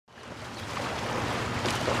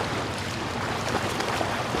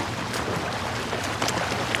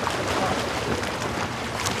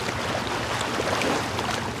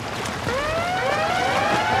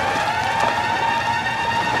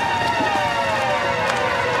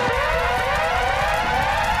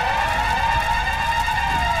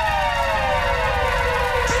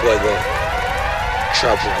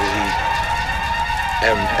Trouble Weed,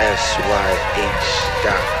 MSYH.FM,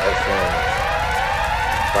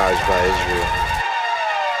 Vibes by Israel.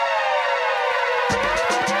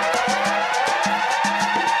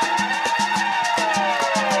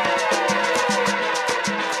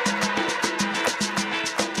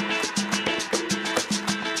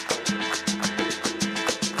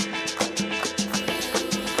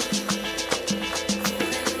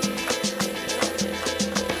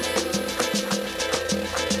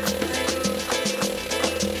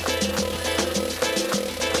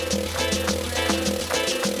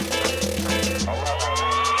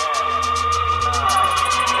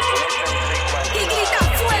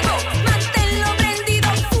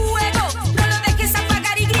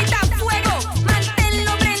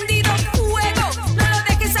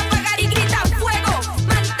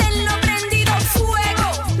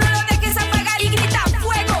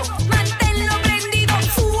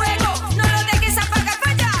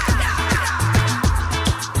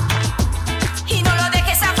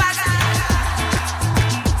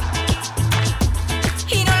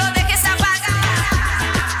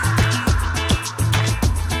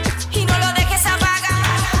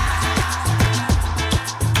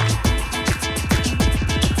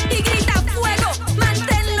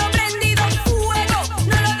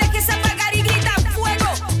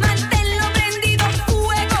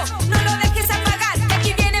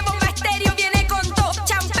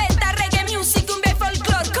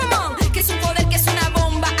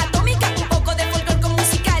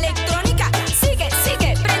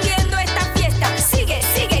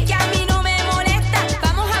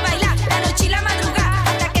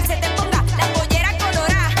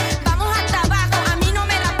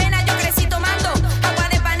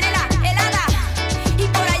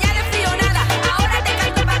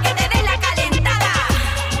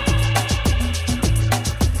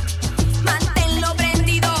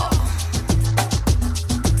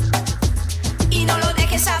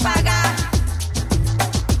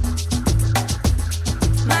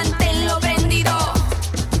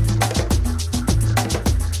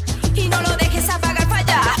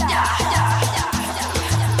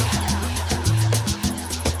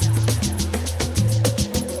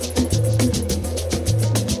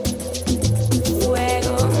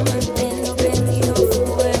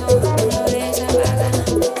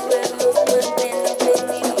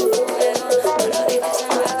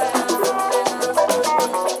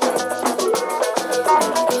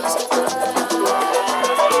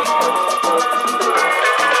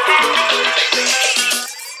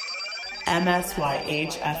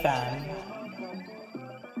 MSYH-FM.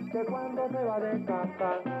 Que cuando se va de casa,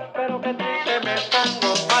 pero que triste me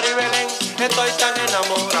pongo. Maribelén, estoy tan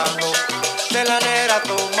enamorado de la nera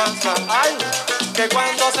Tomasa. Ay, que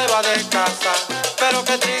cuando se va de casa, pero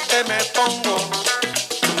que triste me pongo.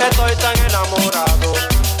 Estoy tan enamorado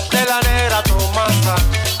de la nera Tomasa.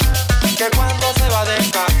 Que cuando se va de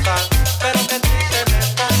casa, pero que triste me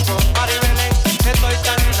pongo. Maribelén, estoy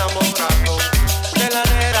tan enamorado de la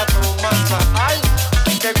nera Tomasa. Ay,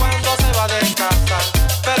 que cuando se va de casa,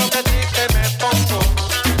 pero que triste me pongo.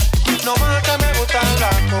 No más que me gusta la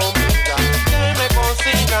comida que me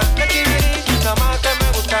cocina, que kibiri. Nada más que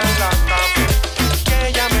me gusta la cama que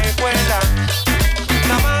ella me cuela.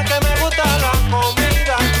 Nada más que me gusta la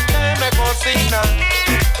comida que me cocina.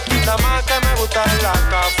 Nada más que me gusta la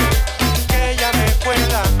cama que ella me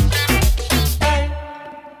cuela.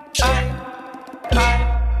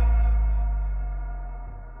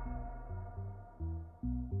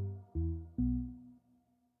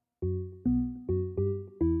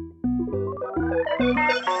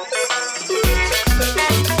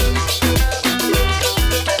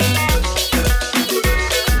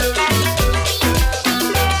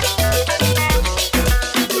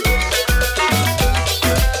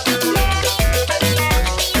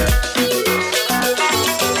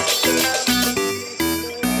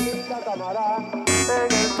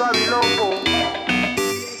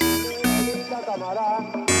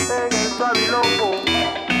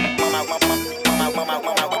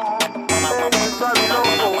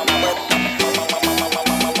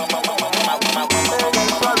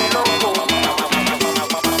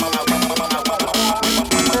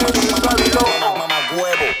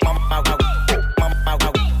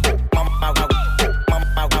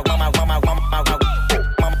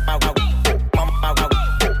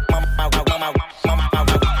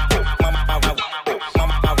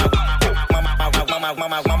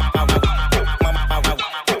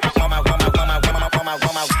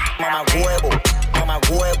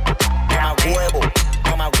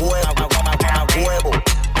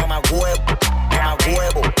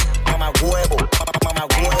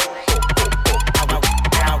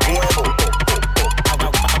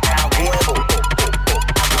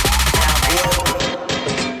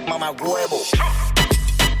 mamá huevo.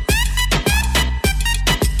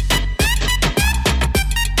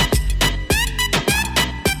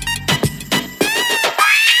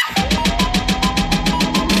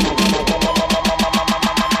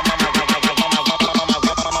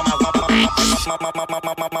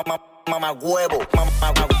 Mamá huevo,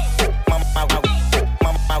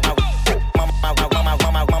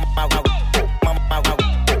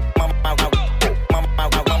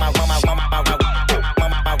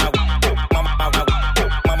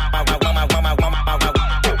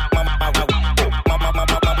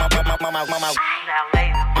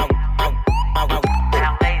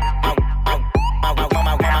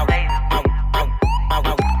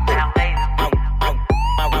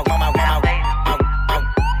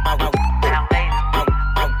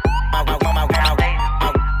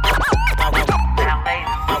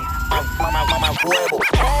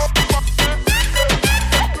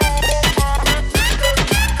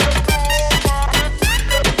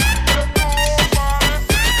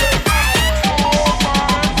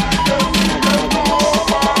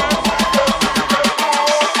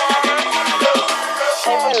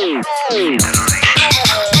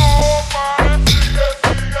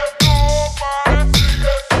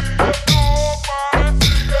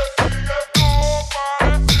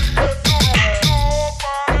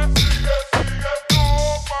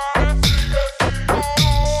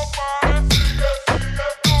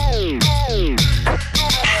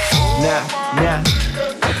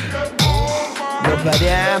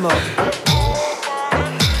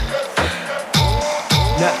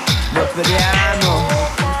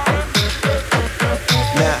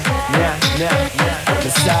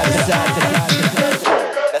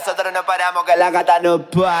 Nosotros no paramos que las gatas no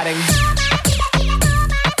paren.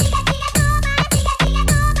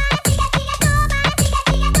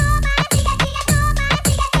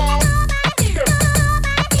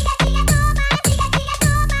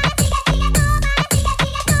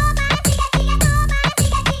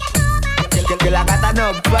 Que las gatas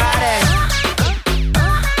no paren.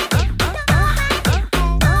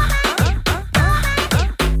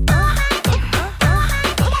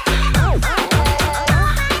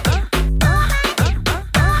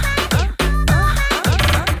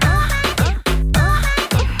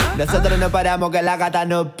 Nosotros no paramos que las gatas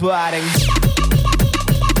no paren.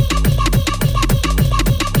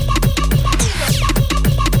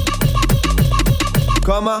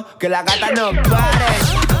 ¿Cómo? Que las gatas no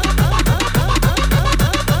paren.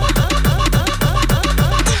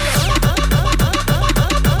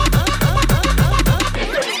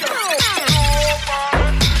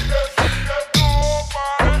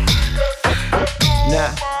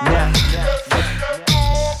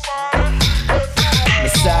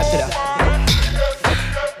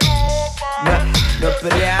 No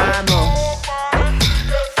peleamos.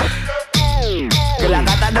 Que la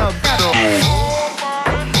gata no peleamos.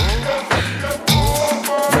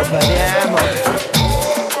 No peleamos.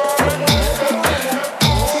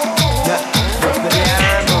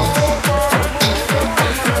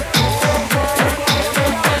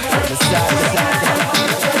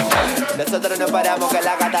 Nosotros no paramos que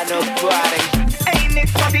la gata no paren. Hey,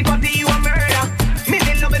 next party, you a murder. Me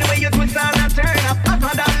love it the way you twist and turn up.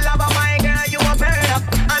 After that love of my girl, you a burn up.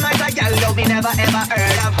 And I a girl love we never ever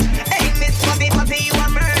heard of. Hey, miss party, you a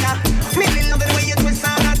murder. Me love it the way you twist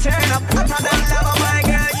and turn up. After that love of my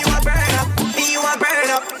girl, you a burn up. You a burn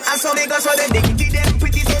up. And so they go so they diggity them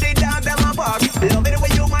pretty so they dog them a bark. Love it the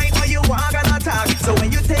way you mind or you walk and attack. So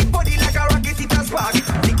when you take body like a rocket, it a spark.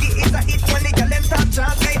 Dicky is a hit when they girl them start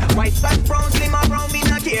chat. Hey, white back brown, slim or brown, me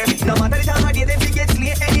not care. No matter the time of day, they get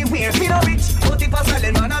slay anywhere. Me no rich, but if a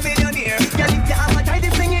selling man a millionaire. Girl, if you have a try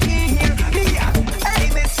this thing in here, me yeah. Hey,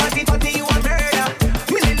 miss party, you a murder.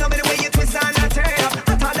 Me love it the way you twist and a turn up.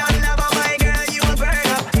 After that love of my girl, you a burn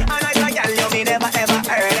up. And I a girl you me never ever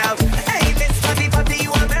heard of. Hey, miss party,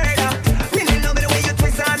 you a murder. Me love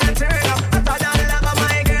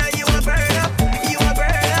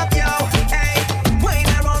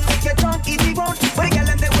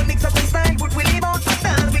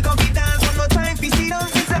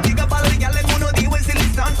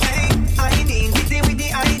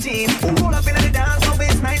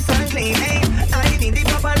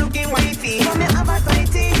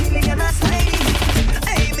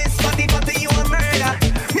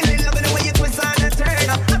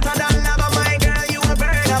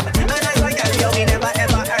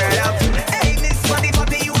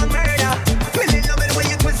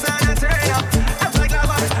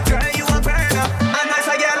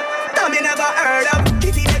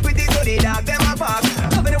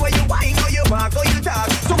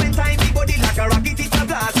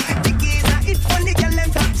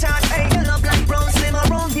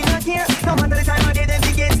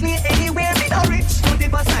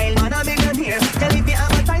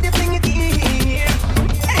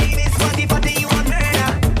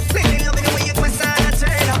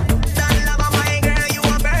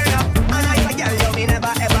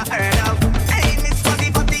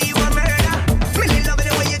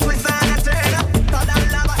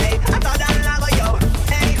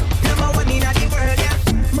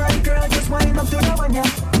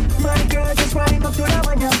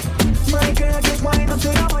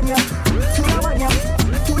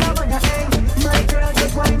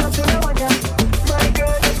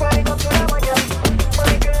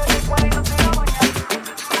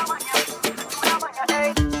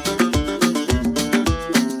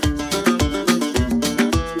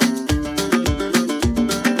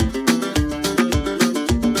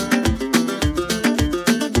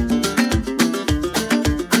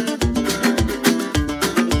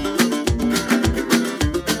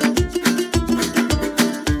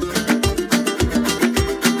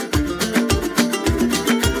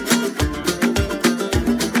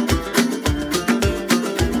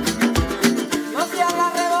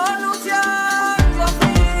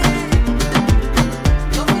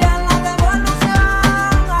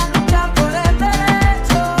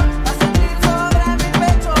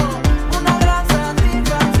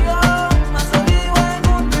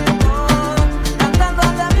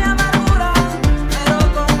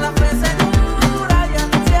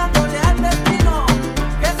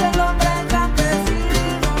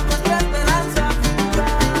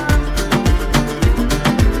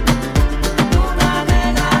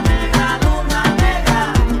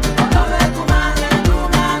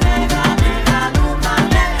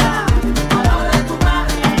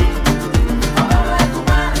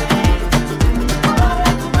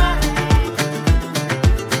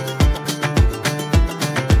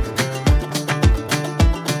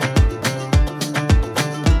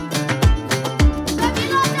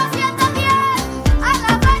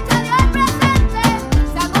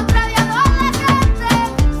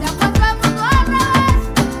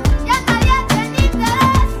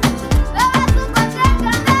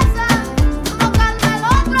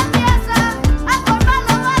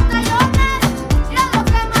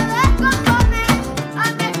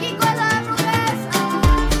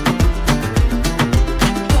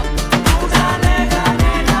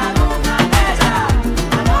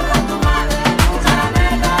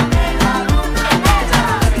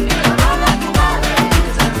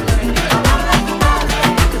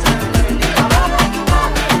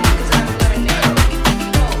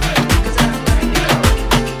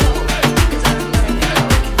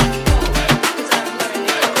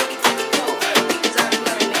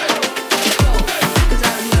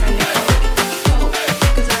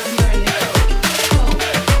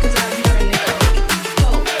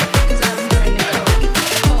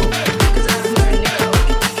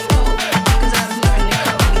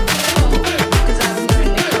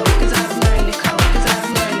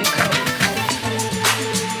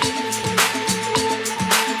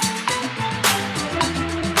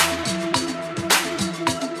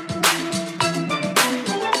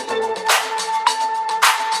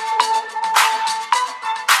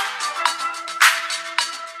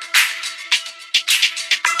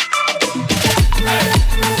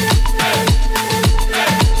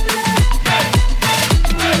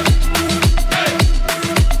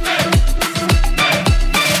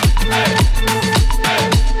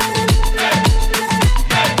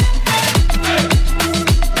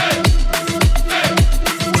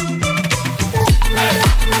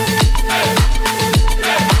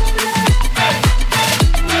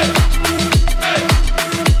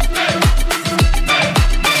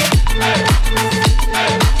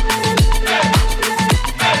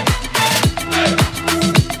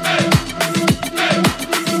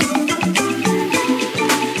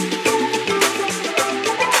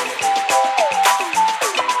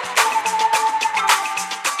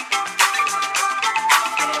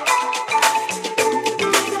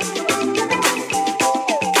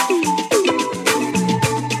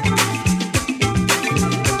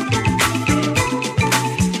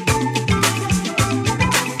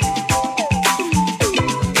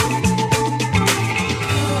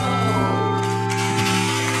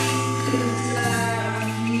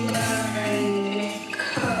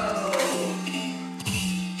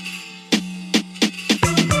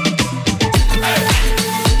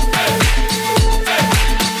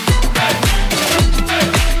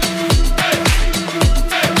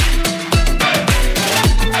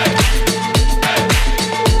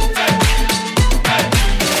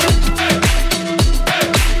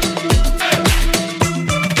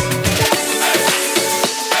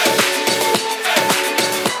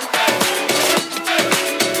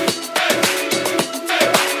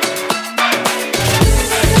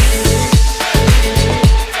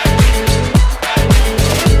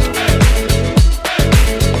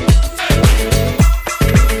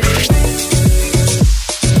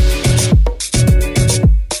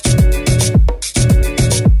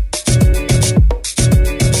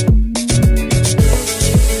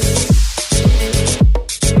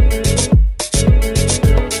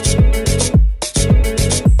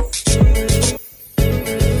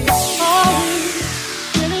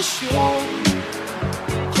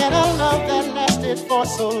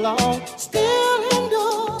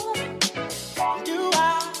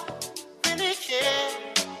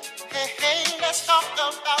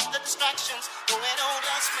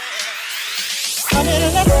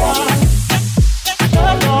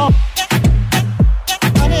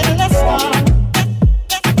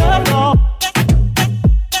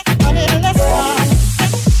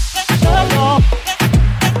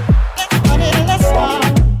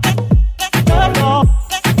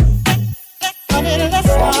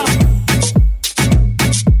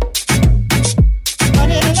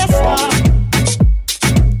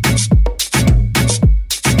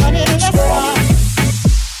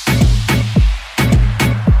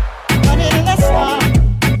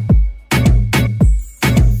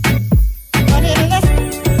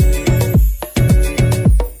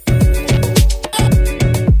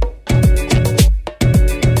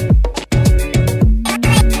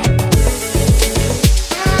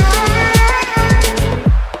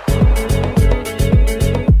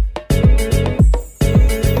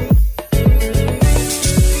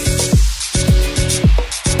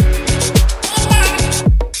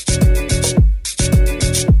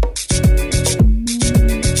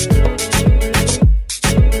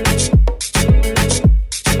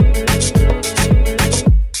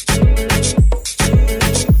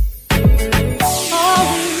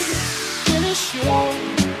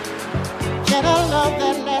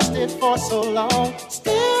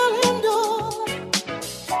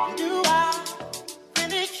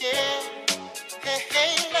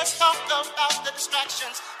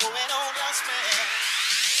explosions going on elsewhere.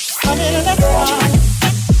 I'm in the sky.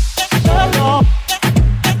 No.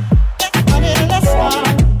 I'm in the sky.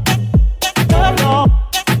 No.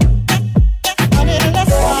 I'm in the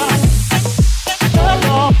sky.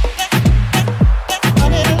 No.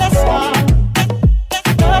 I'm in the sky.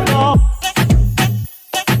 No.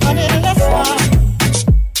 I'm in the sky.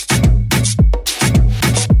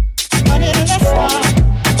 I'm in the sky.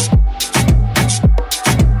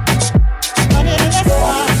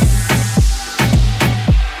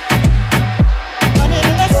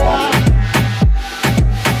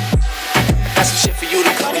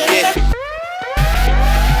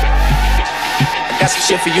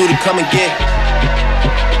 Shit for you to come and get.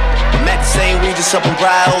 I'm at the same Regis up in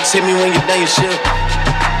Briar Oaks. Hit me when you're done your shit.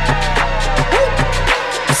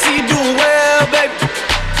 I see you doing well, baby.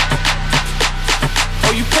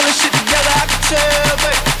 Oh, you pulling shit together, I can tell,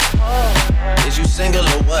 baby. Is you single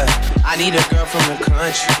or what? I need a girl from the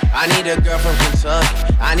country. I need a girl from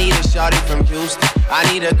Kentucky. I need a shawty from Houston. I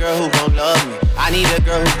need a girl who gon' love me. I need a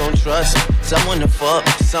girl who gon' trust me. Someone to fuck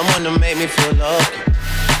me. Someone to make me feel lucky.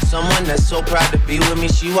 Someone that's so proud to be with me.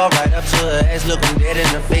 She walk right up to her ex, look him dead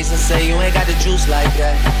in the face and say, you ain't got the juice like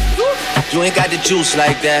that. You ain't got the juice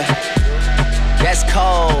like that. That's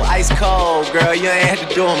cold, ice cold, girl. You ain't had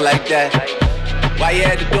to do him like that. Why you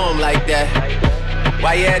had to do him like that?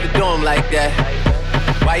 Why you had to do him like that?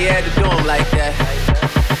 Why you had to do him like that?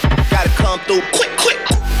 Gotta come through quick, quick.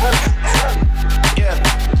 Yeah.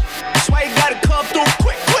 That's why you gotta come through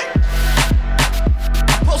quick, quick.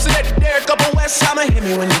 Posted at the Derrick up on West Side. Hit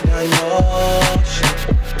me when you're done your shit.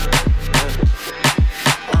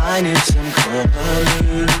 I need some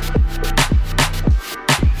company.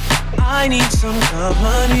 I need some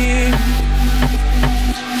company.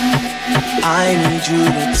 I need you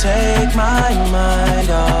to take my mind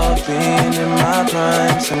off being in my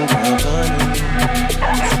prime. Some company.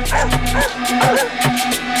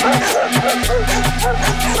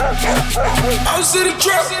 Bounce to the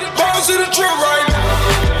trap right now.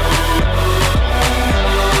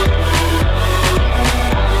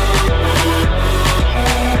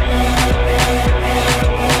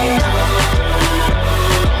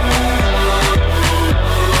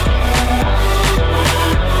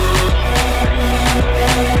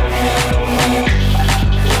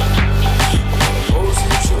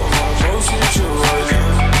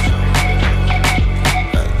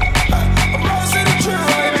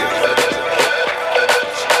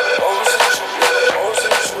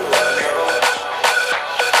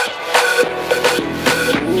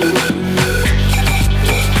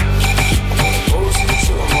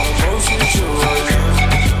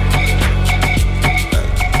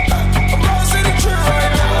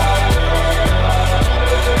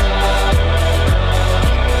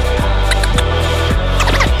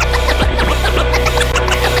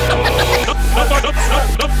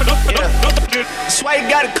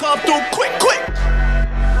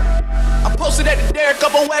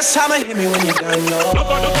 Time hit me when you're done your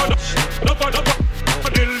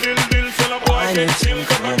I need some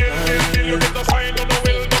company.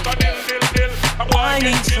 I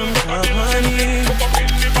need some company.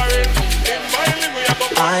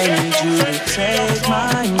 I need you to take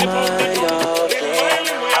my mind off.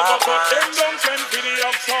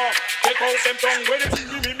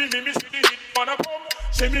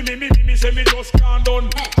 Say me just can't done.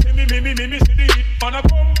 Say me see the hit man a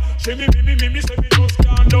come. Say me say me just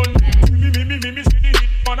can't done. Say me see the hit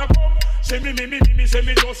man a come. Say me say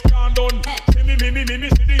me just can't done. Say me see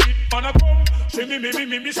the hit man a come. Say me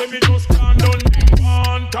say me just can't done.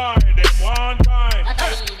 One time.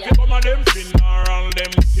 They come and them funeral,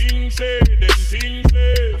 them things say.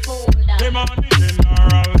 Them on the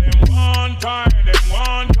general, them one time.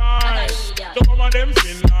 They come and them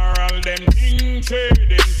funeral, them things say.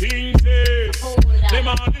 Them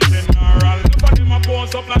on the general. Enough of them a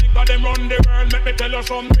pose up like a them run the world. Let me tell you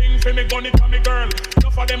something, fi me gun it to me girl.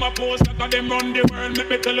 Enough of them a pose like a them run the world. Let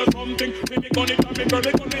me tell you something, fi me gun it to me girl.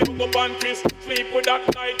 Me gonna hook up and kiss, sleep with that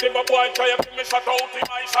night. If a boy try to put me shut out in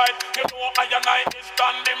my side, you know I and I is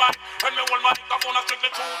dynamite. When me hold my microphone, I strictly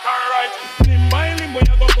truth and right. Limb by limb, we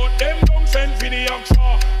a go cut them down, send for the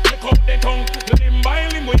oxa. Take up the tongue. Limb by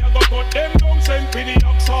limb, we a go cut them down, send for the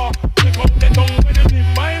oxa. Take up the tongue. When the limb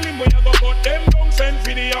by limb, we a go cut them down, send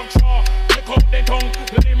for the oxa. Take up the tongue.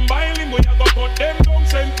 Limb by limb, we a go cut them down,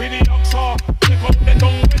 send for the oxa. Take up the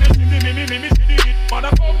tongue. When you see me see the hit man a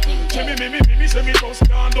come. See me say me just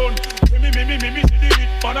can't done. See me see the hit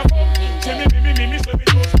man a come. See me say me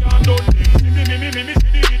just can't done. See me see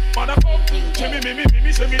the hit man a come. See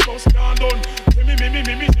me say me just can't done. See me see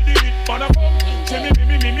the hit.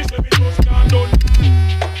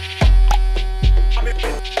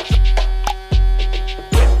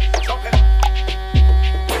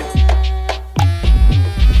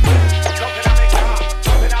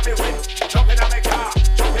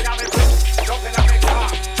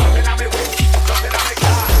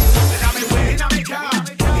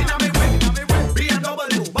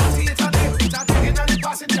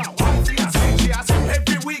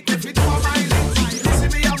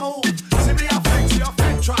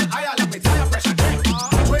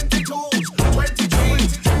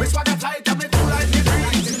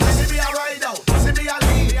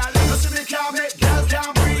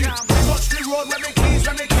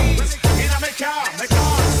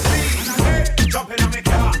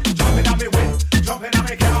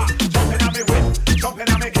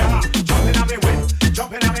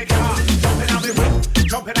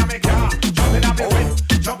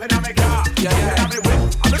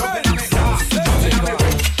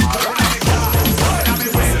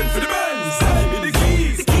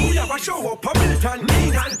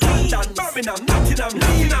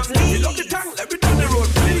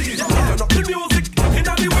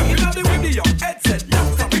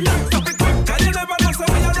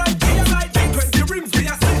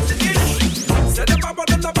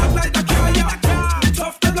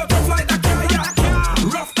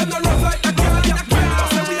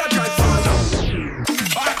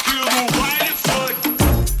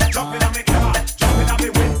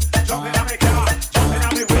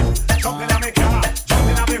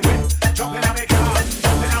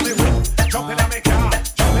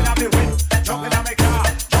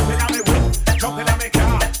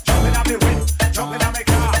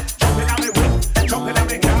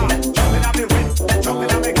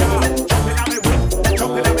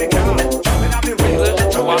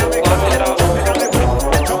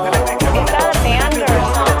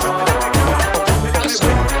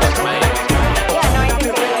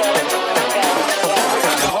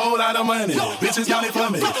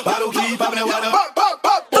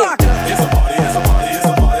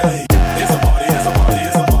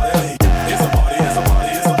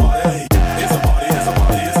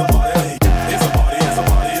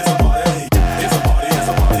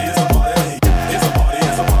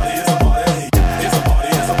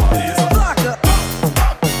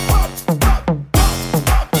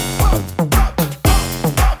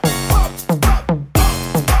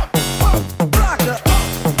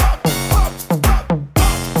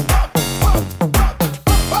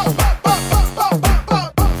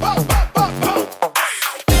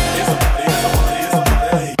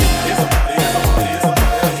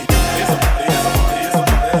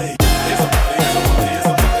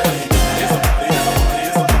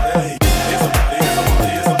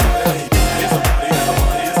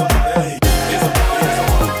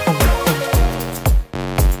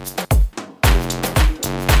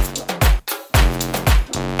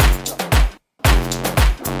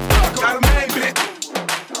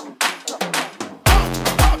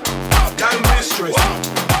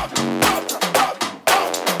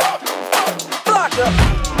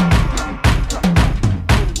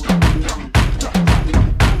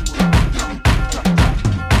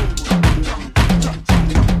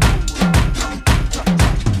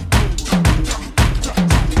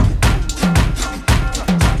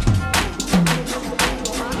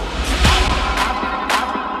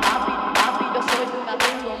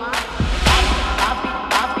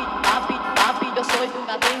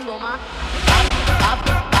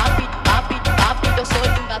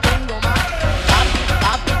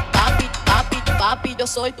 Yo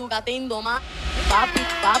soy tu gatindo más. Papi,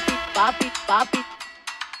 papi, papi, papi.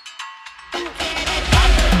 Papi,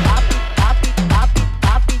 papi, papi,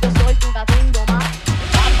 papi, yo soy tu gatindo más.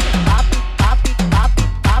 Papi, papi, papi, papi,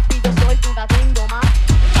 papi, yo soy tu gatindo más.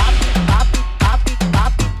 Papi, papi, papi,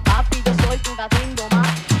 papi, papi, yo soy tu gatindo más.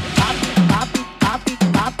 Papi, papi, papi,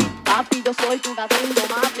 papi, papi, yo soy tu gatindo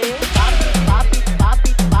más. Papi, papi,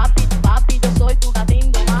 papi, papi, papi, yo soy tu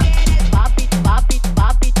gatindo más. Papi, papi,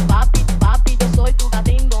 papi, papi, papi, yo soy tu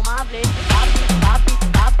gatindo más. Papi, papi,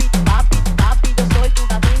 papi, papi, papi, yo soy tu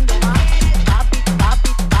gatindo más. Papi,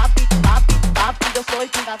 papi, papi, papi, papi, yo soy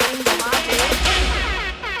tu gatindo más.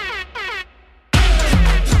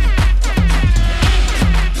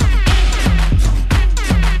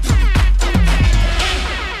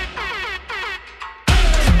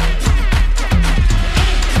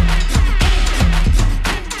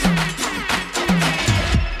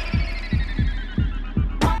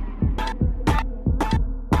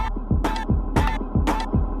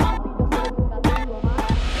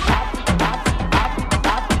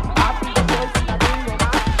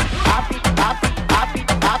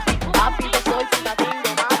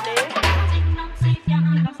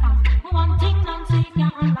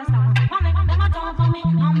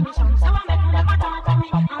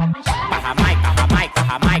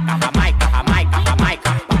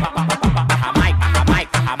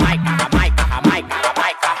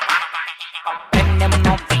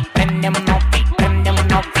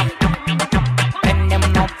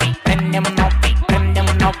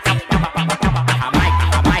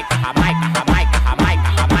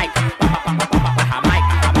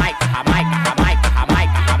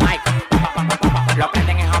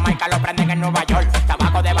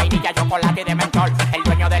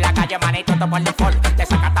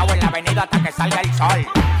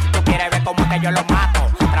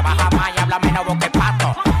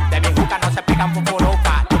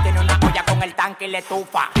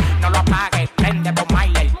 No lo apagues, prende por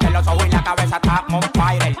Miley. De los ojos y la cabeza está on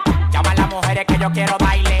fire. Llama a las mujeres que yo quiero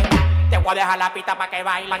baile. Te voy a dejar la pista pa' que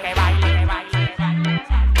baile, que baile, que baile, que baile.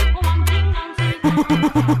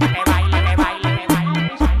 Que baile, que baile, que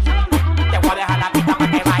baile. Te voy a dejar la pista pa'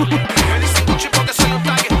 que baile. Yo le dicen Gucci porque soy un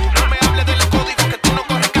tiger. No me hables de los códigos que tú no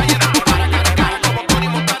corres calle. No me para cara como Tony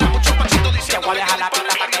Montana, mucho pasito diciendo. Te voy a dejar la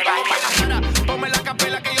pista pa' que Ponme la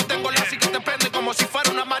capela que yo tengo la que te prende como si fuera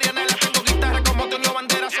una marianela. Tengo guitarra como Antonio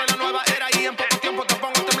Bandera, soy la nueva era y en poco tiempo te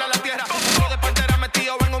pongo a temblar la tierra. Todo de pantera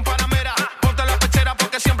metido en un panamera. Ponte la pechera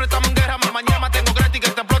porque siempre estamos en guerra. Mañana tengo gratis que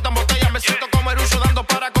te explotan botellas. Me siento como Erucho dando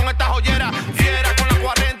para con esta joyera. Fiera con la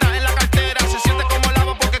 40 en la cartera. Se siente como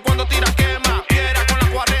lava porque cuando tira quema. Fiera con la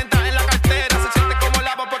 40 en la cartera. Se siente como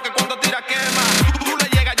lava porque cuando tira quema. Tú le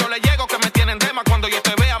llegas, yo le llego que me tienen dema. Cuando yo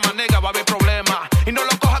te vea, manega, va a haber problema. Y no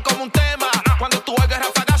lo cojas como un tema. Cuando tú oigas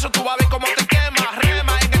rafagazo, tú vas a ver cómo te quema.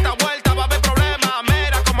 Rema en esta vuelta, va a haber problema.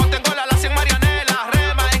 Mira como tengo la lacia en Marianela.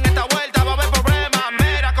 Rema en esta vuelta, va a haber problema.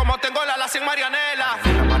 Mira como tengo la lacia en Marianela.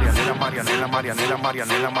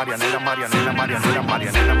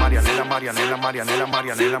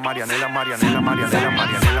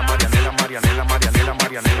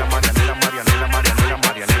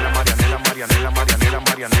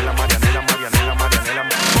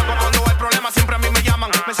 Cuando hay problemas siempre a mí me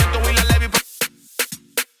llaman. Me siento Willa Levy.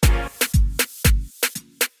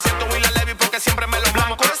 Siento Willa Levy porque siempre me lo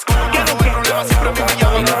blanco. Cuando hay problemas siempre a mí me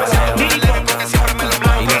llaman. Me siento Willa Levy porque siempre me lo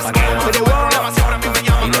blanco. Cuando hay problemas siempre a mí me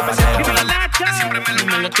llaman. Me siento Willa Levy porque siempre me lo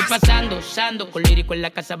blanco. Me lo estoy pasando, usando, con lírico en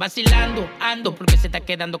la casa vacilando. Ando porque se está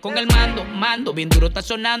quedando con el mando, bien duro está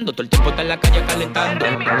sonando, todo el tiempo está en la calle calentando.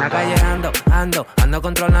 En la calle ando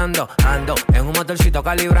controlando, ando en un motorcito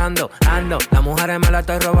calibrando, ando, las mujeres me las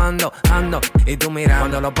estoy robando, ando, y tú mira,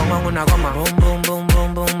 cuando lo pongo en una goma, boom, boom, boom,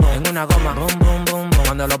 boom, boom, boom, en una goma, boom, boom, boom, boom,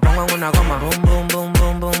 cuando lo pongo en una goma, boom, boom, boom,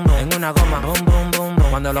 boom, boom, boom, en una goma, boom, boom, boom, boom,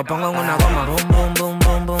 cuando lo pongo en una goma, boom, boom, boom,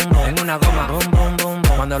 boom, boom, boom, en una goma, boom, boom, boom,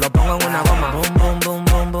 boom, cuando lo pongo en una goma, boom, boom, boom,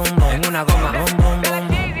 boom, boom, boom, en una goma, boom, boom, boom,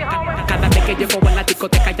 boom. Cada vez que llego a la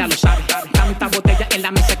discoteca ya lo sabe. Tanta botella en la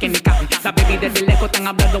mesa que ni cabe. Las bebidas de lejos están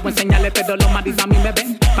hablando o enseñarles, pero los maridos a mí me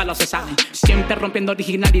ven, palos se saben. Siempre rompiendo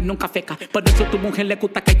original y nunca feca. Por eso tu mujer le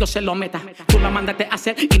gusta que yo se lo meta. Tú la mandaste a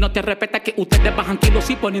hacer y no te respeta que ustedes bajan kilos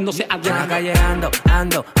y poniéndose a En la calle ando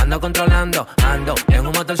controlando, ando en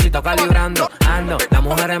un motorcito calibrando, ando, las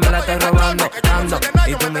mujeres me las estoy robando, ando,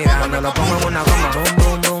 y tú mirando, lo pongo en una goma, boom,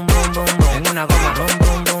 boom, boom, boom, boom, boom, en una goma, boom,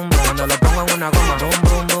 boom, boom, boom, cuando lo pongo en una goma, boom,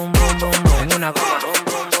 boom, boom, boom, boom, boom, en una goma, boom,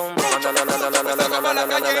 boom, boom, boom, cuando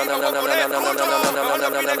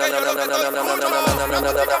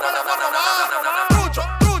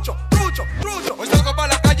hoy salgo pa'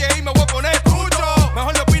 la calle y me voy a poner trucho.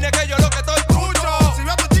 Mejor no opines que yo lo que estoy trucho. Si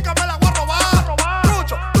veo a tu chica me la voy a robar.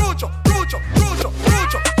 Trucho, trucho, trucho, trucho,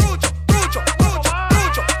 trucho, trucho, trucho,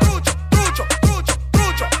 trucho, trucho, trucho, trucho,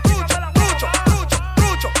 trucho, trucho, trucho,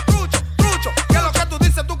 trucho, trucho, trucho. ¿Qué es lo que tú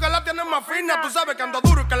dices tú que la tienes más fina? Tú sabes que ando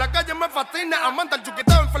duro y que la calle me fascina. Amante el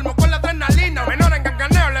chuquiteo enfermo con la adrenalina. Menor en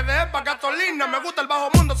ganganeo le dejé pa' gasolina. Me gusta el bajo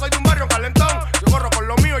mundo, soy de un barrio calentón. Yo corro con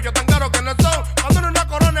lo mío, yo tan caro que no son. Cuando en una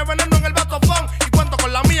corona veneno en el vasofón. Y cuento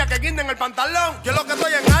con la mía que guinda en el pantalón. Yo lo que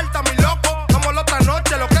estoy en alta, mi loco. Como la otra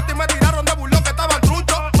noche, los que me tiraron de burlo que estaban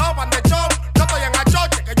truchos. Vamos pan de show, no estoy en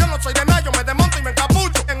achoche. Que yo no soy de nada, yo me desmonto y me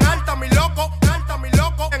encapucho. En alta, mi loco, en alta, mi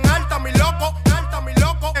loco, en alta, mi loco, en alta, mi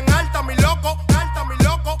loco, en alta, mi loco, en alta, mi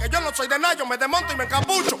loco. Que yo no soy de nada, yo me desmonto y me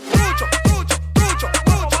encapucho. Trucho, trucho, trucho,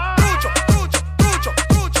 trucho, trucho, trucho, trucho,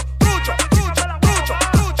 trucho, trucho, trucho,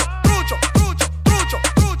 trucho, trucho, trucho,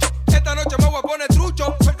 trucho. Esta noche me voy a poner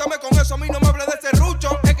trucho. Suéltame con eso, a mí no me hables de ese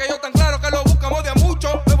rucho. Es que yo tan claro que lo buscamos de a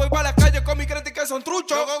mucho. Me voy para la calle con mi crítica que son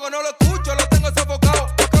truchos. Los gogos no los escucho, los tengo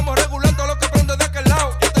sofocados. Estamos regulando lo que prende de aquel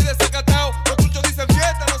lado. Yo estoy desacatado, los truchos dicen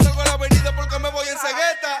fiesta. No salgo a la avenida porque me voy en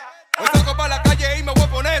cegueta. Hoy salgo para la calle y me voy a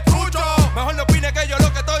poner trucho. Mejor no opines que yo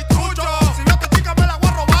lo que estoy trucho. Si veo a tu chica me la voy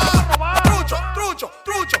a robar. Trucho, trucho,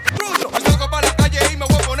 trucho, trucho. Hoy salgo para la calle y me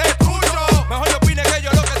voy a poner trucho. Mejor no opines que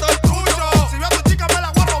yo lo que estoy trucho. Si veo a tu chica me la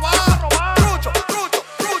voy a robar. Trucho, trucho,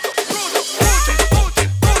 trucho, trucho, trucho, trucho,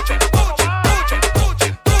 trucho, trucho, trucho, trucho,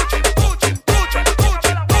 trucho, trucho, trucho, trucho,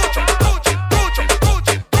 trucho.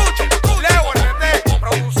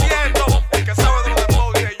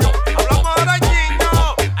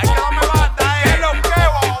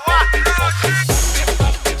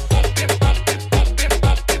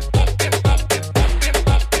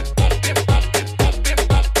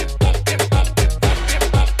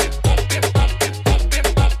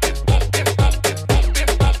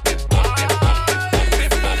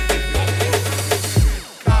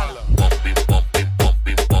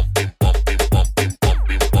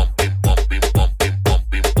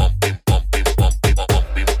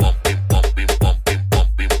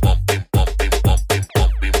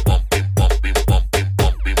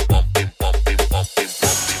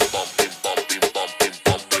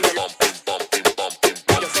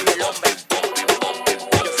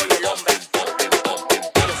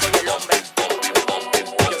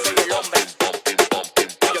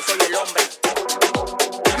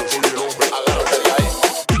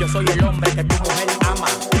 soy el hombre que tu mujer ama.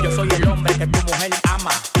 Yo soy el hombre que tu mujer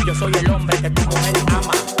ama. Yo soy el hombre que tu mujer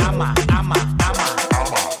ama. Ama, ama, ama.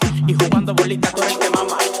 Y jugando bolita tú eres el que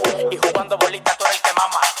mama. Y jugando bolita tú eres el que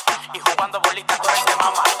mama. Y jugando bolita tú eres el que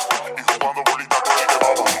mama. Y jugando bolita tú eres el que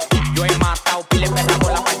mama. Yo he matado pile perra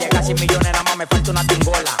bola para llegar a 100 millones, nada más me falta una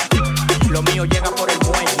tingola. Lo mío llega por el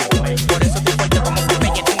muelle. Por eso estoy fuerte como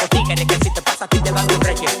Popeye. Tengo tigres que si te pasa a ti te dan tus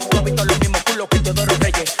reyes. Tú has visto los mismos culos que Teodoro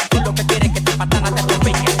Reyes. Tú lo que quieres es que te patana te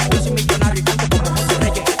atropelle. Yo soy millonario y canto como José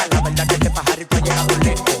Reyes. A la verdad que este pajarito ha llegado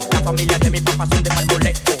lejos. La familia de mi papá son de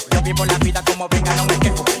Marmolejo. Yo vivo la vida como venga, no me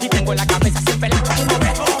quejo. Y tengo la cabeza siempre la como un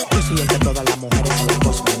ovejo. Yo soy el de todas las mujeres en el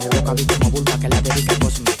cosmos. Mi boca vi como vulva que la dedica a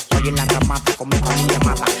Cosme. Estoy en la ramata con mi familia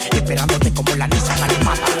mata. Esperándote como la Nisa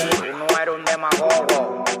Calimata. Tú no eres un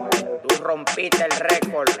demagogo. Tú rompiste el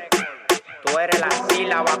récord. Tú eres la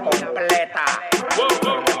sílaba completa. Tú eres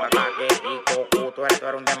un demagogue y cocu. Tú eres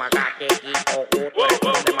un demagogue y cocu.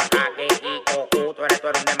 Tú eres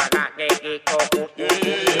un demagogue y cocu.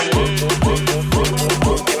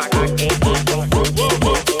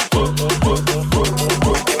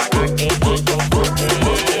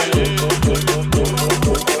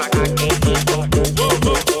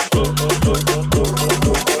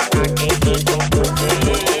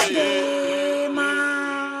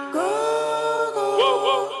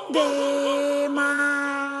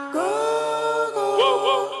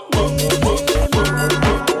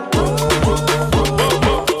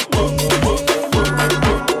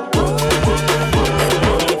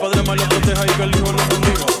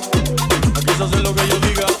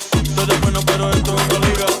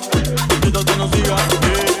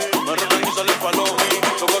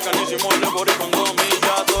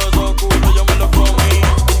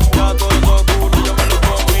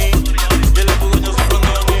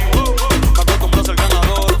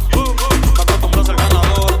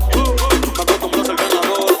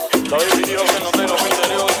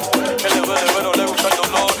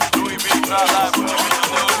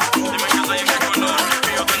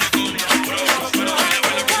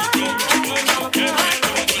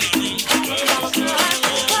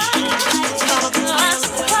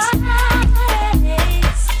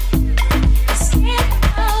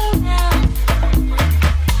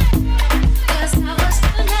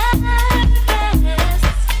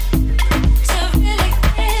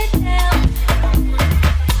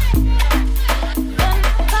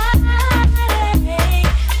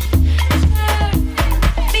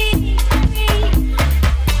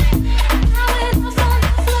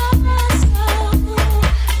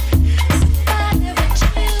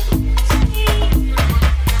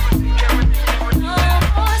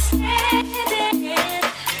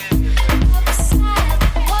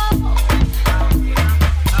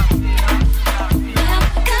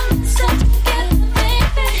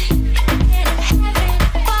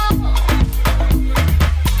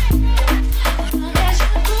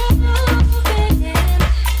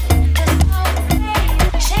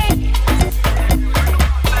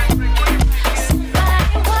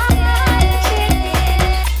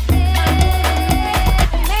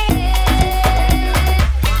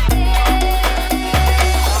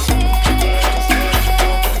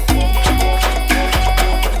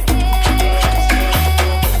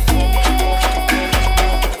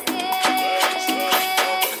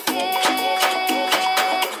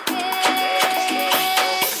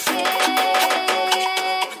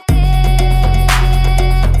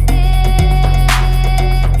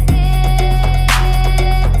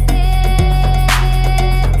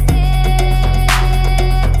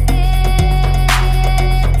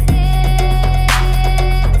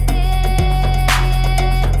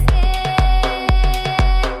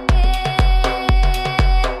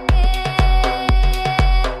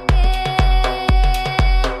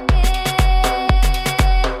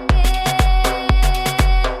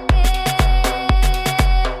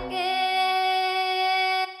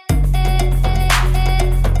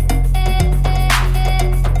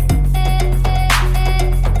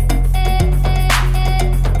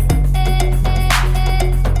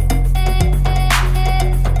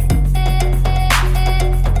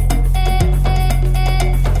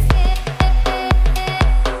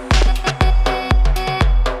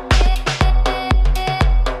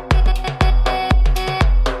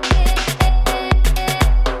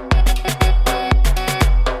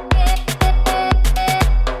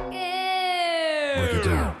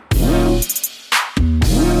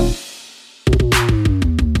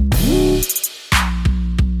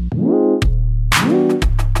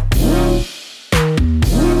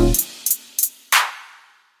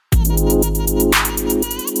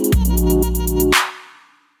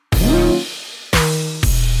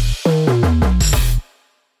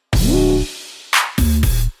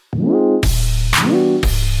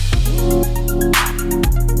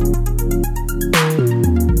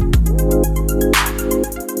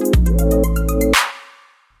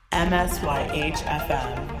 MSYH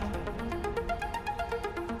FM.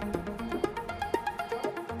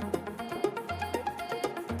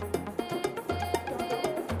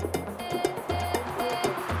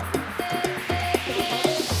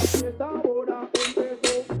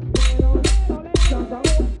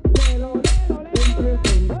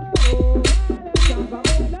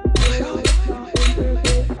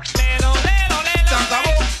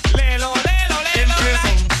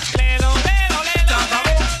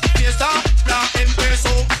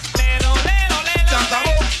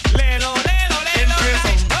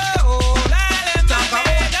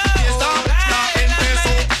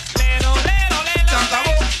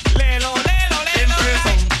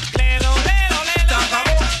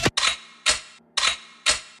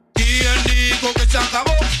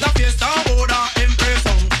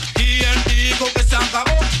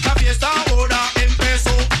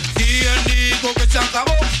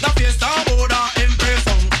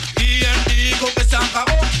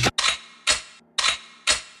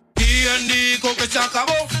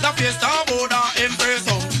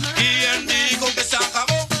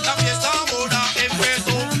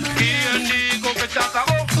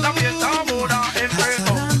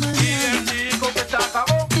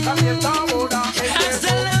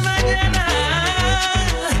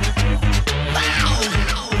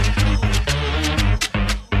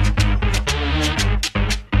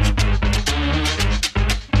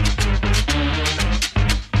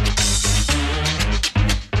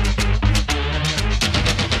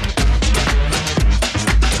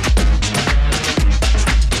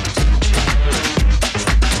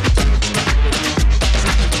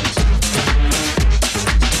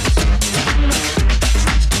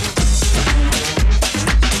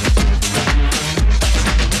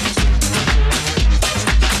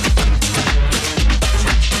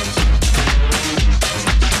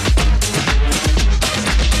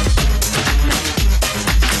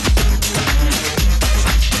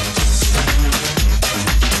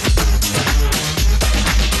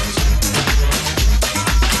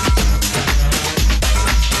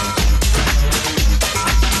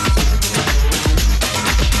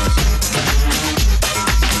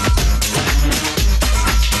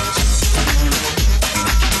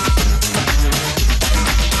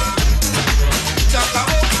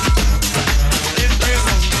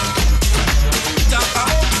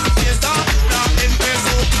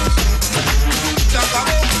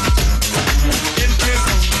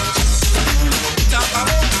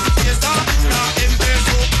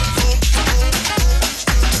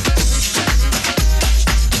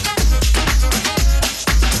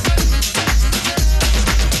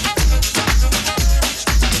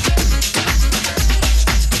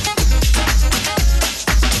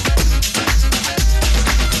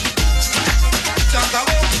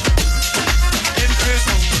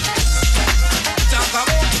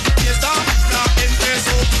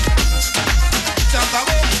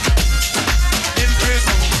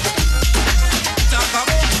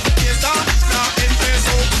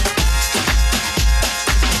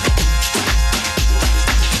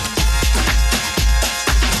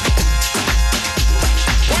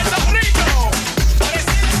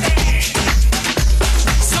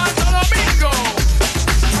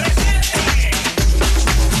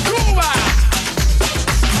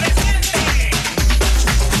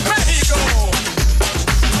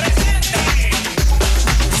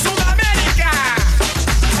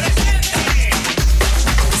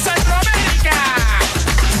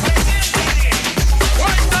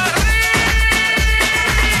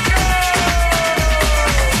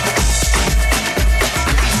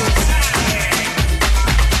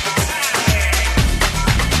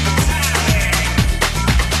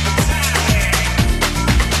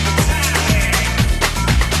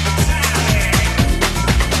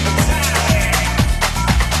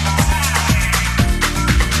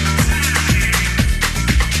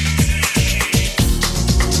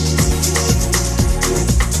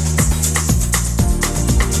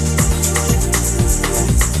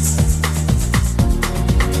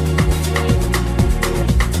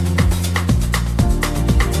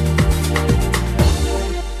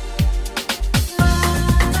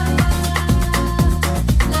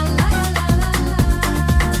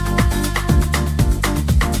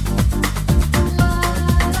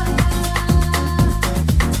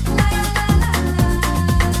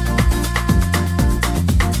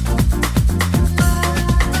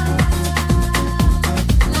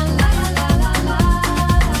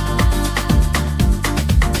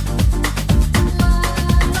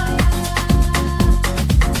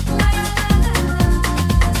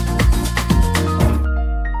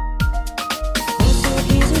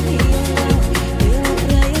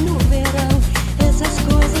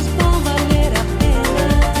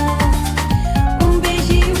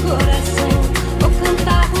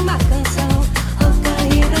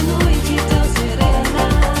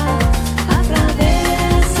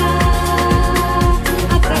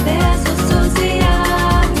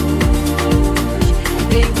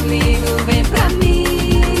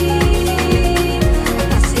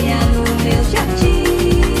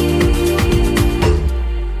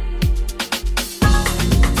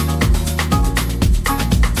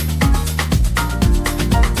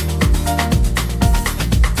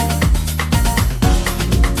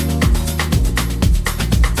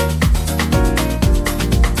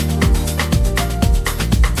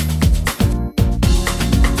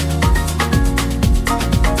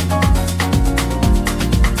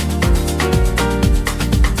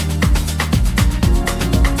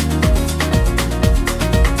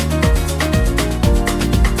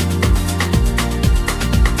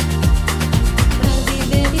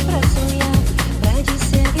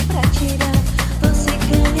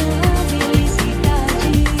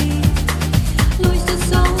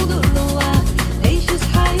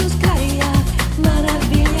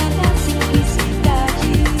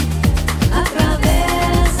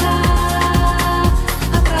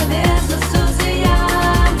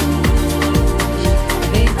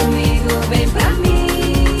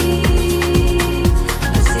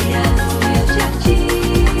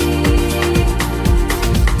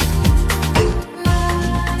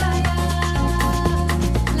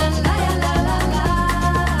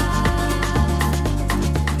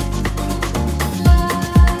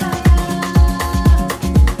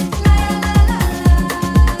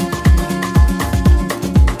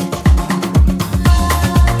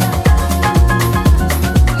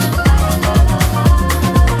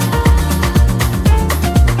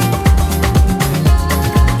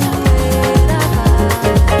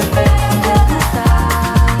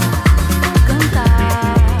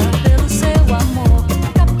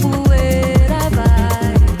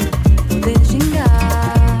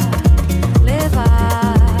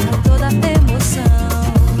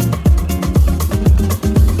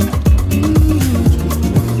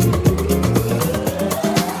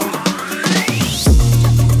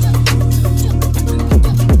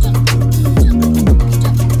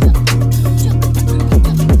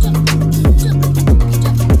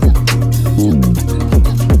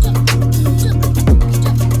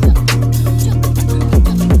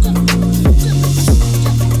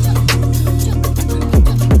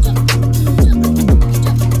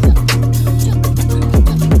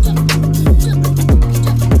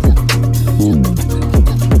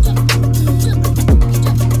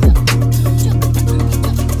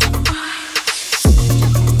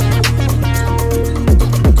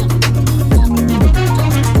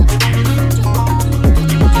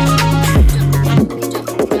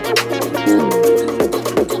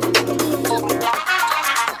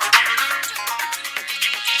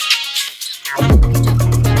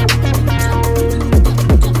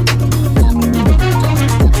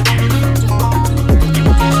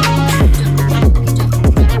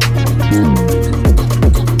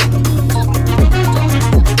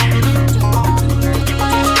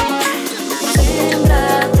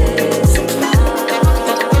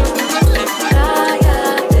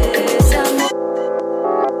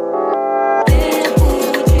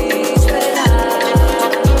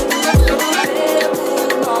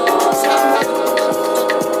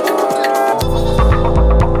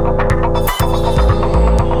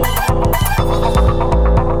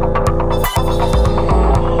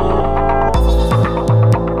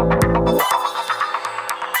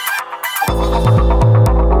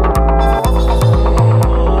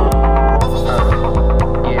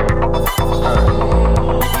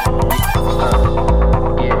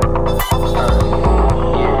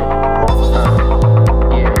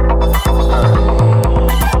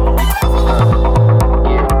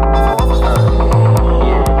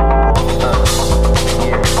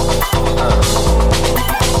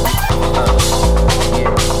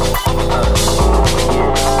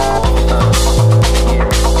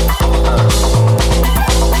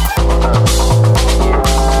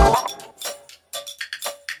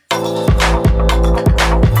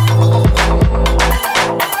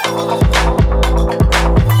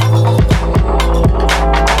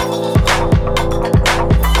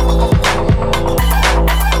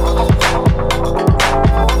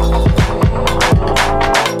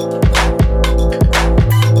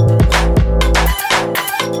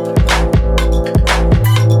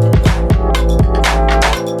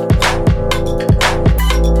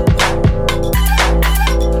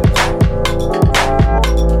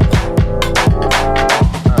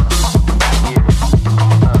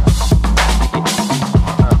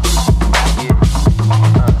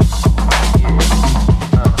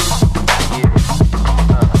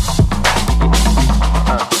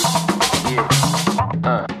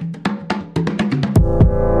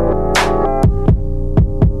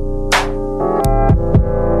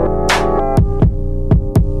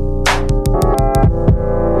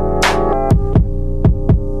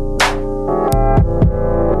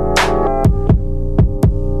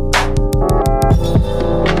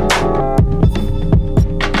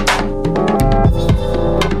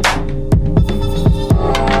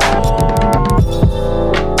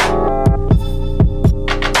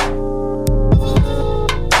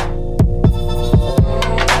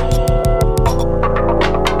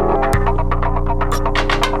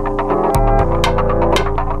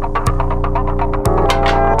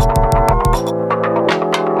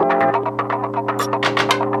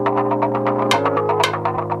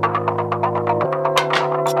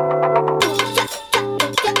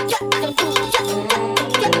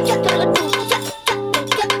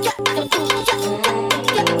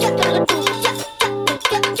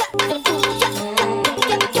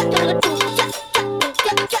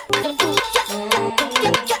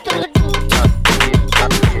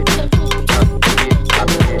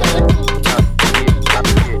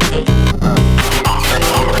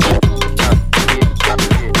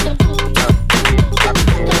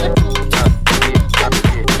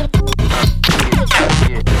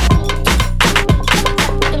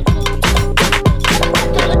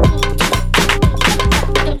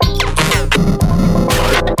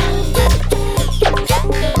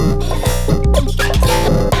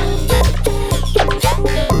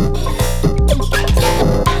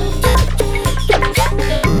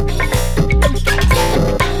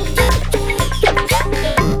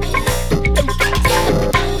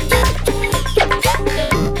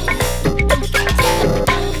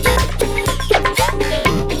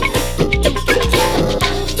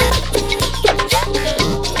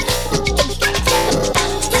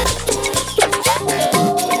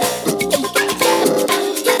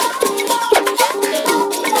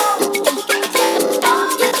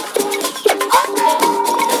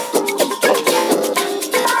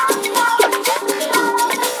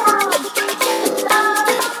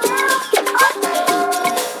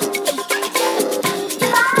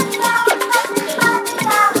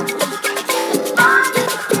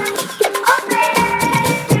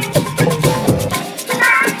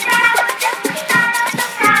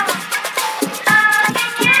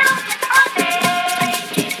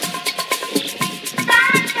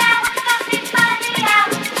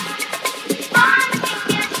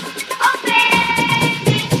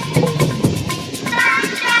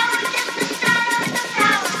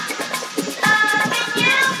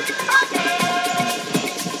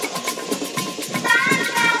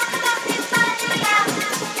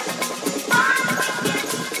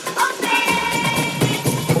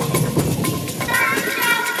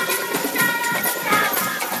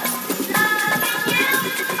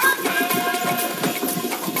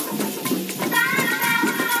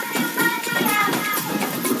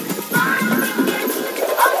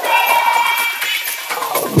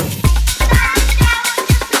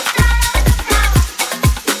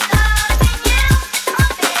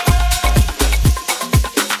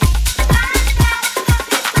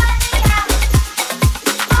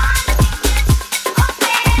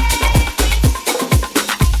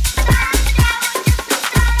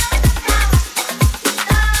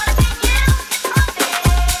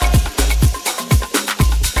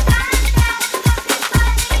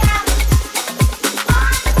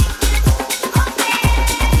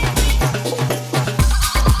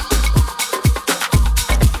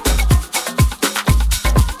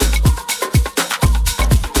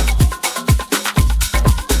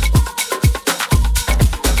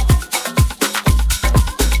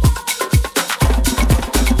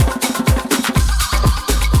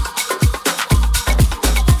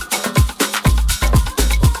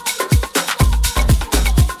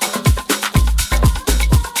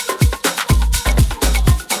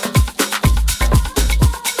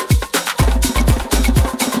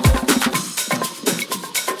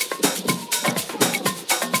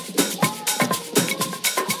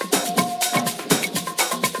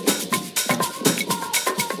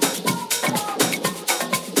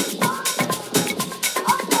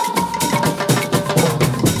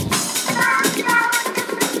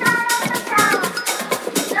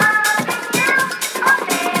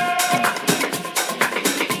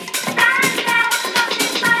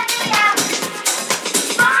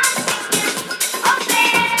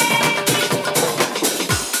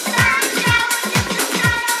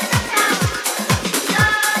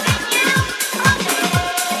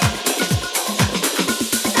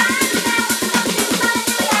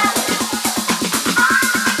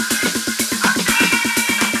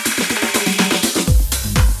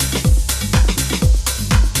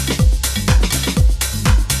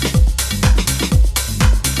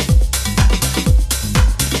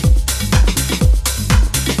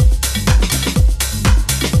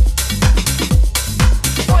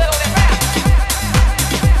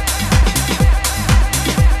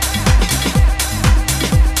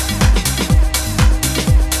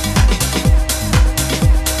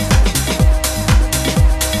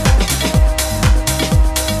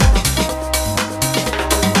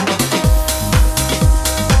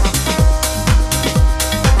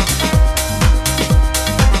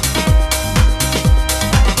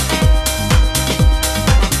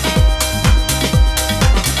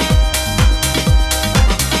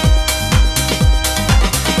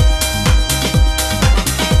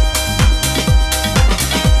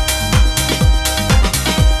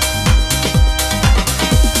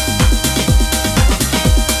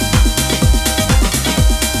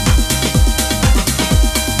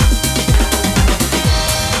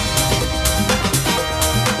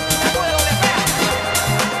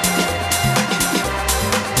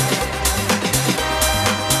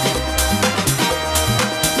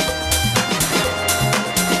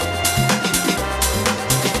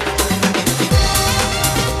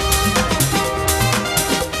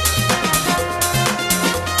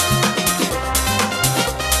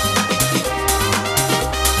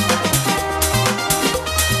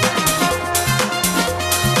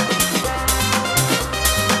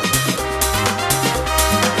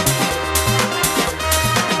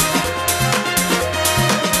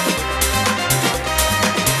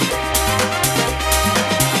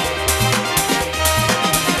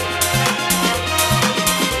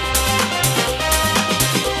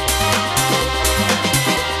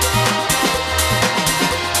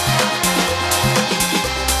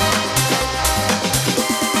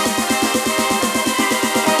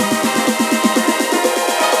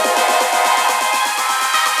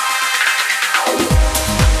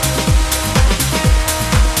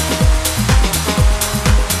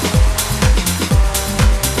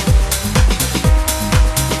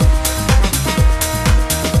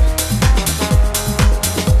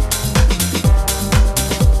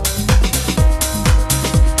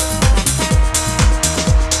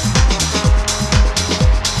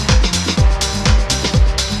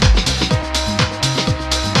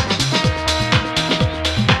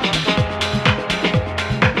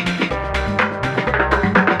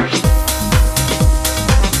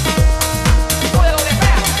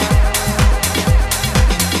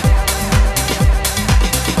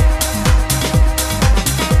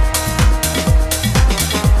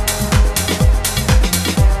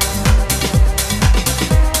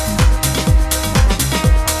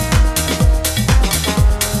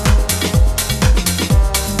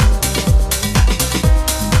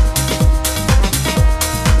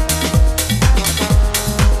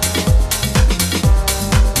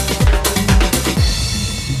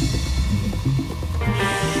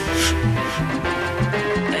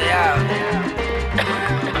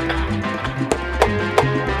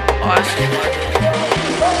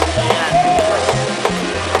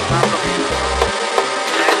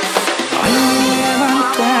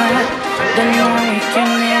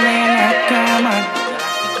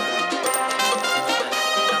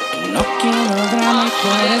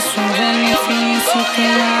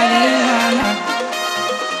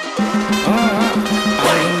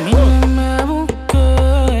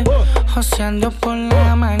 Trabajando por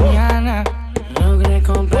la mañana, logré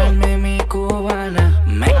comprarme mi cubana.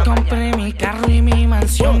 Me compré mi carro y mi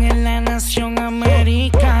mansión en la nación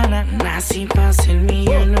americana. Nací pa' ser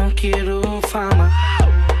mío, no quiero fama.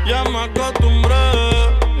 Ya me acostumbré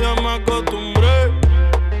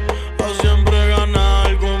a siempre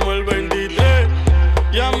ganar como el 23.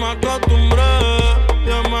 Ya me acostumbré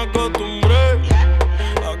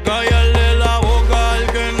a callarle la boca al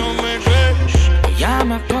que no me cree. Ya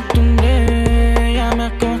me acostumbré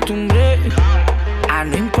a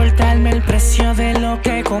no importarme el precio de lo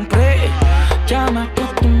que compré. Ya me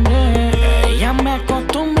acostumbré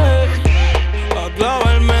a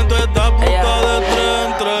clavarme toda esta puta de 3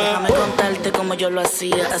 en 3. Déjame contarte como yo lo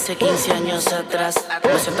hacía hace 15 años atrás.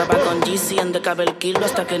 Me sentaba con Yeezy en de el kilo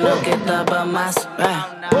hasta que no quedaba más.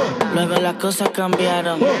 Luego las cosas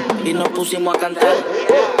cambiaron y nos pusimos a cantar.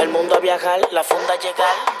 El mundo a viajar, la funda a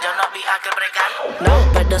llegar. Ya no había que bregar. No,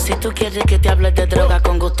 pero si tú quieres que te hable de droga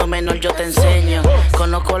con gusto menor yo te enseño.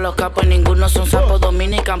 Conozco los capos y ninguno son sapos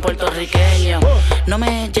dominican puertorriqueños. No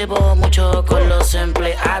me llevo mucho con los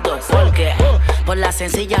empleados. ¿Por qué? Por la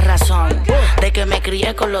sencilla razón de que me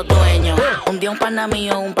crié con los dueños. Un día un pana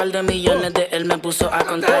mío, un par de millones de él me puso a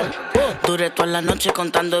contar. Duré toda la noche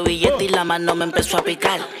contando billetes y la mano me empezó a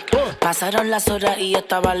picar. Pasaron las horas y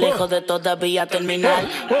estaba lejos de todavía terminar.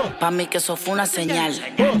 Pa' mí que eso fue una señal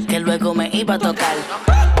que luego me iba a tocar.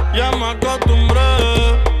 Ya me acostumbré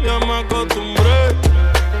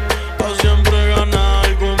a siempre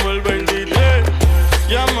ganar como el 23.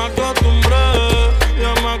 Ya me acostumbré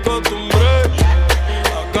a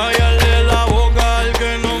callarle la boca al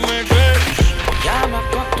que no me cree. Ya me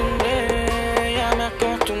acostumbré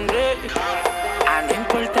a no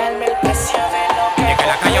importarme el precio de lo que. Y que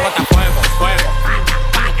la calle bota fuego, fuego,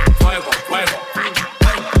 fuego, fuego,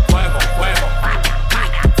 fuego, fuego,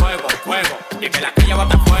 fuego, fuego. Y que la calle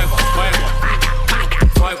bota fuego, fuego,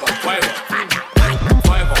 fuego, fuego, fuego,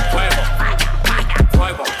 fuego,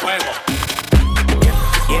 fuego, fuego.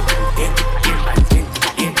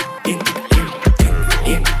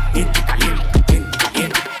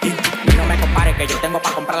 No me compares que yo tengo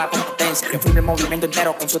para comprar la competencia. Yo fui el movimiento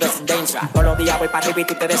entero con su descendencia. Todos los días voy para arriba y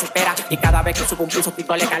tú te desesperas. Y cada vez que subo un piso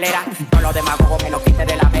quito la escalera. Todos los demagogos me lo quité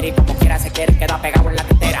de la mera. Como quiera se quiere queda pegado en la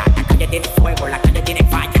tetera. La calle tiene fuego, la calle tiene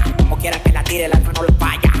falla. Como quiera que la tire, el alma no lo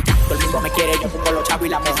falla. Todo el mundo me quiere, yo pongo los chavos y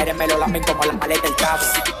las mujeres me lo lamen como las maletas del chavo.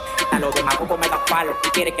 A los demagogos me da palo. Tú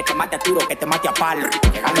quieres que te mate a tiro, que te mate a palo.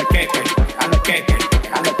 Dejando el queque, dejando el queque,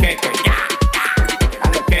 dejando el queque, ya.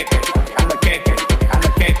 Dejando el queque, dejando el queque, dejando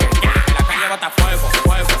el queque, ya. La calle bota fuego,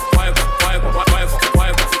 fuego, fuego, fuego, fuego,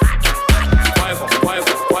 fuego, fuego, fuego,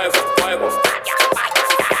 fuego, fuego.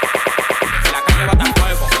 La calle bota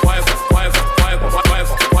fuego, fuego, fuego, fuego, fuego,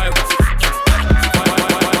 fuego, fuego,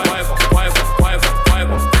 fuego, fuego,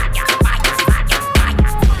 fuego.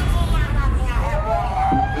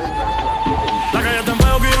 La calle está en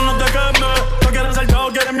fuego que yo no te queme. No quieren ser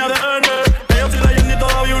chavos, quieren mi ADN. Ellos sí leyendo y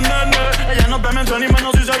todavía un nene. Ella no te menciona ni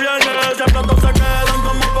menos si se viene. Siempre todos se quedan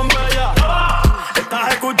como Pompeya. Estás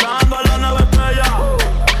escuchando a la nave estrella.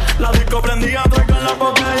 La disco prendida, traigan la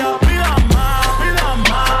botella. Pida más,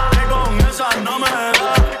 que con esa no me da.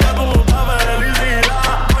 Que puta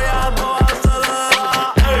felicidad, voy a toda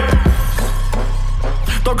acelerar. Hey.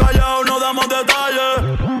 Toca ya o no damos detalles.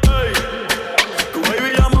 Hey. Tu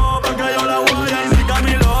baby llamó pa' que yo la guaya. Indica a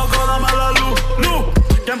mi loco, dame la luz.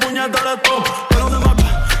 ¿Quién puñeta eres tú? Pero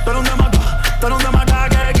un de maca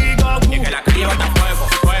que Kiko. Y que la calle bota fuego,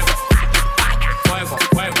 fuego, fuego,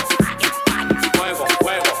 fuego, fuego,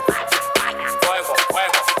 fuego, fuego,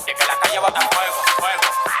 fuego. Y que la calle bota fuego, fuego,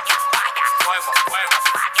 fuego, fuego,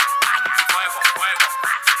 fuego, fuego,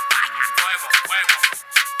 fuego,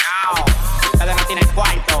 fuego. Ustedes no tienen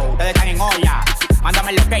cuarto, ustedes están en olla.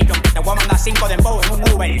 Mándame el location, que te voy a mandar 5 de embow en un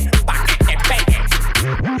Uber, pa' que te pegue.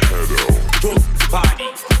 Bunny,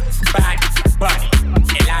 Bad Bunny,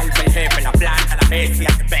 el alfa, el jefe, la planta, la bestia,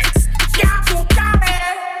 que ves. ¡Ya tú sabes!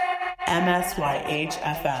 MSYH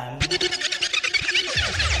FM.